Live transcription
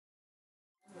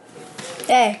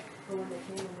Hey.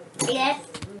 Yes.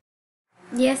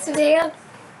 Yes, ma'am.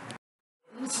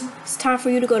 It's time for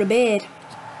you to go to bed.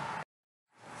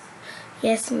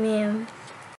 Yes, ma'am.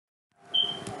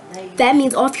 That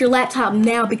means off your laptop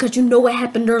now because you know what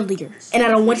happened earlier. And I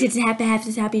don't want it to have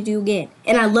this happen to you again.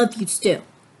 And I love you still.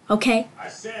 Okay?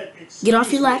 Get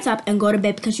off your laptop and go to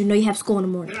bed because you know you have school in the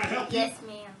morning. Yes,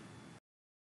 ma'am.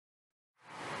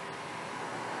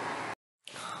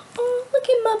 Oh, look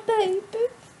at my baby.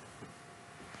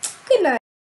 Good night.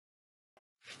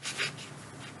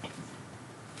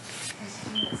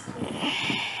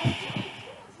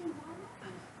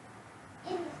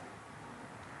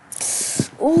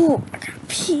 Ooh, I gotta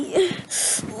pee.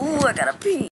 Ooh, I gotta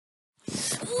pee.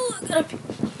 Ooh, I gotta pee.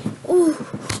 Ooh,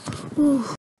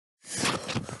 ooh.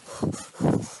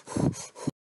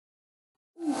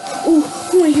 Ooh,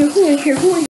 who in here? Who in here? Who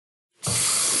in here?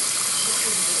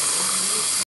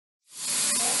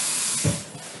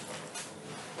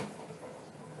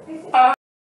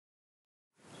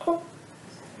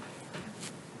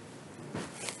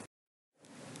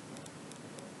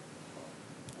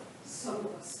 Some of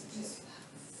us are just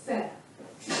fat.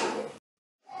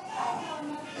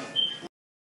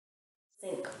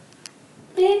 Sink.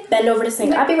 Bend over the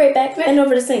sink. I'll be right back. Bend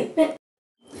over the sink.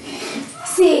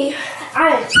 See,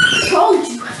 I told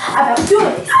you about doing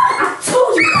this. I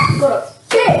told you to go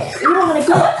to bed. You don't want to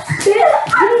go to bed.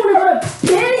 You don't want to go to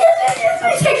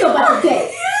bed. Take your butt to bed.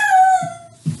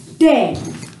 Dang.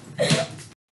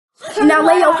 Now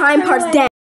lay your hind parts down.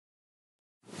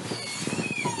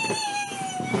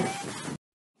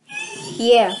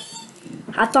 Yeah,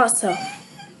 I thought so.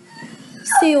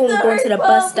 See you when we're going to the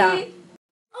bus stop.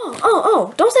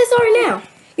 Oh, don't say sorry now.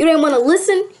 You didn't want to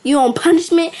listen, you on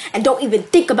punishment, and don't even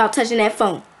think about touching that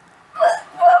phone.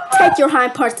 Take your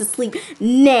hind parts to sleep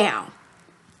now.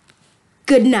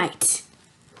 Good night.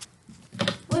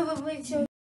 Wait.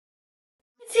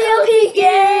 TLP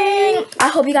gang! I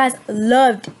hope you guys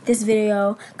loved this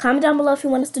video. Comment down below if you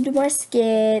want us to do more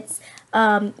skits.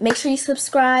 Make sure you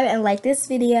subscribe and like this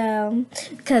video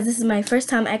because this is my first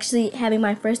time actually having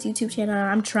my first YouTube channel.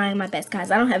 I'm trying my best, guys.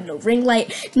 I don't have no ring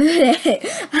light, none of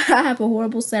that. I have a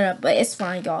horrible setup, but it's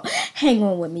fine, y'all. Hang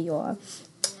on with me, y'all.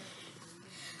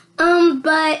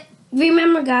 But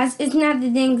remember, guys, it's not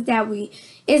the things that we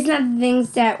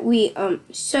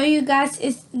show you guys.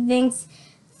 It's the things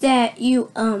that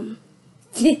you No,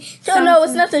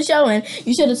 it's nothing showing.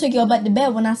 You should have took your butt to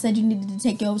bed when I said you needed to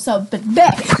take yourself to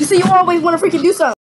bed. You see, you always want to freaking do something.